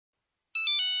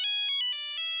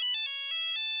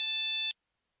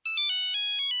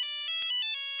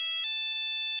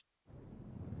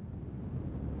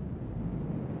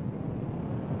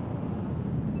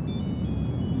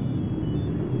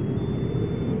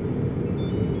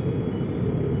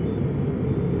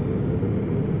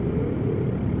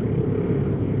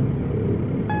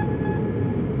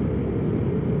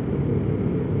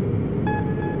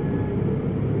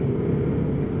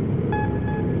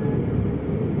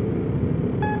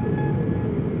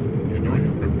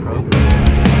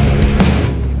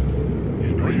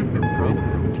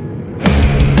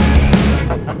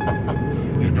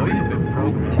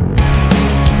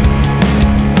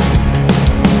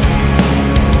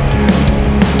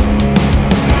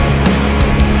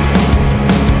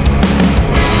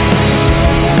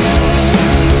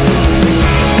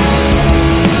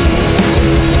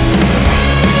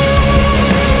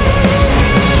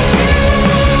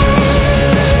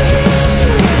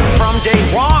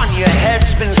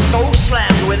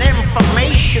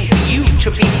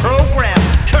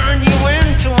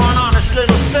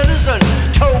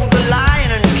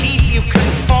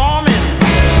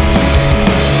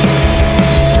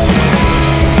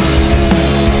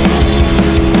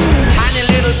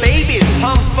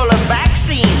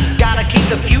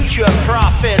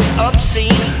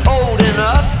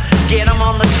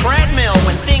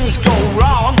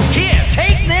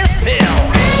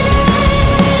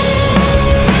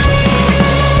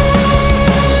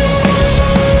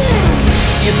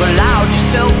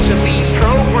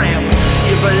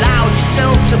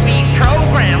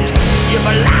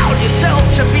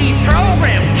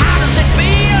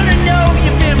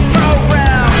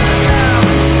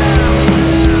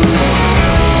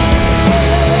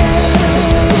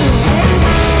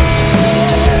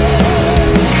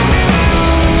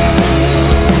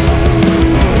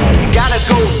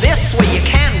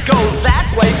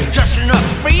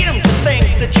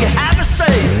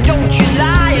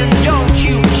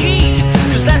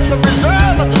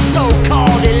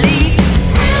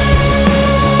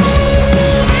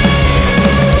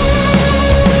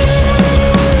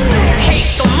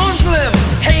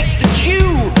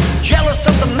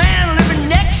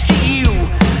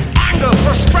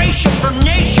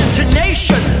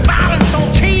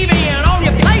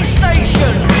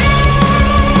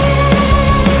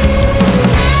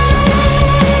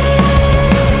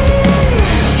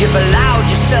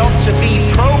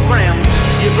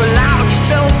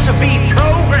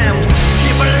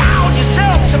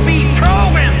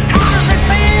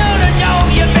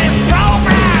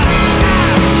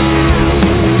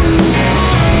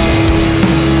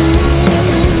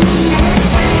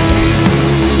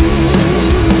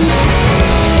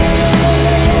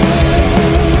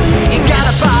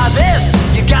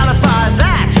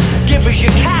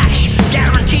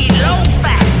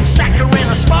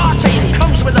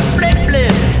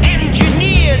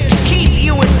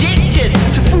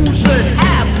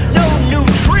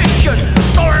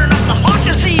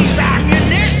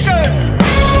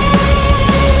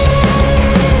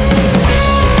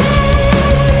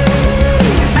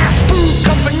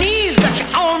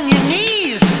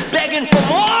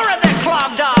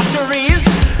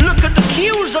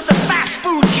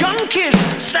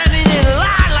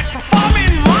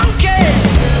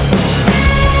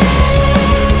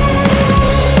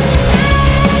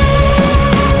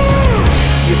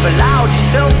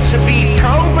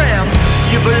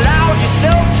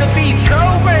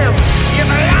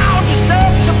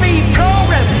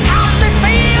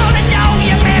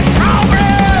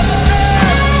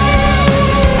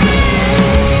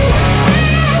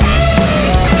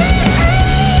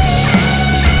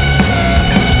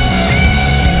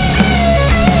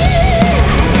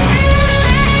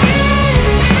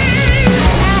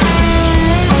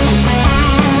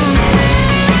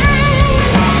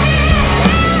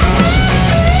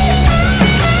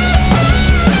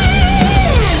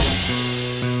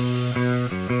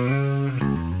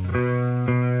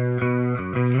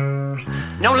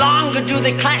No longer do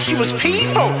they class you as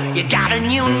people. You got a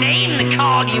new name, they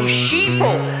call you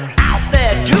sheeple. Out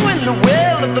there doing the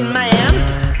will of the man.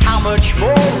 How much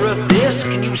more of this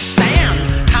can you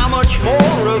stand? How much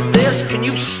more of this can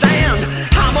you stand?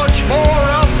 How much more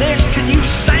of this can you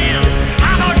stand?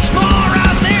 How much more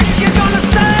of this you gonna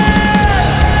stand?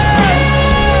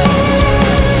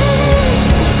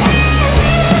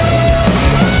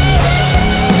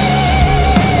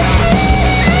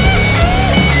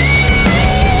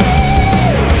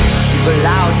 You've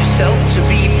allowed yourself to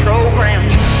be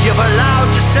programmed. You've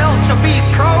allowed yourself to be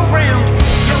programmed.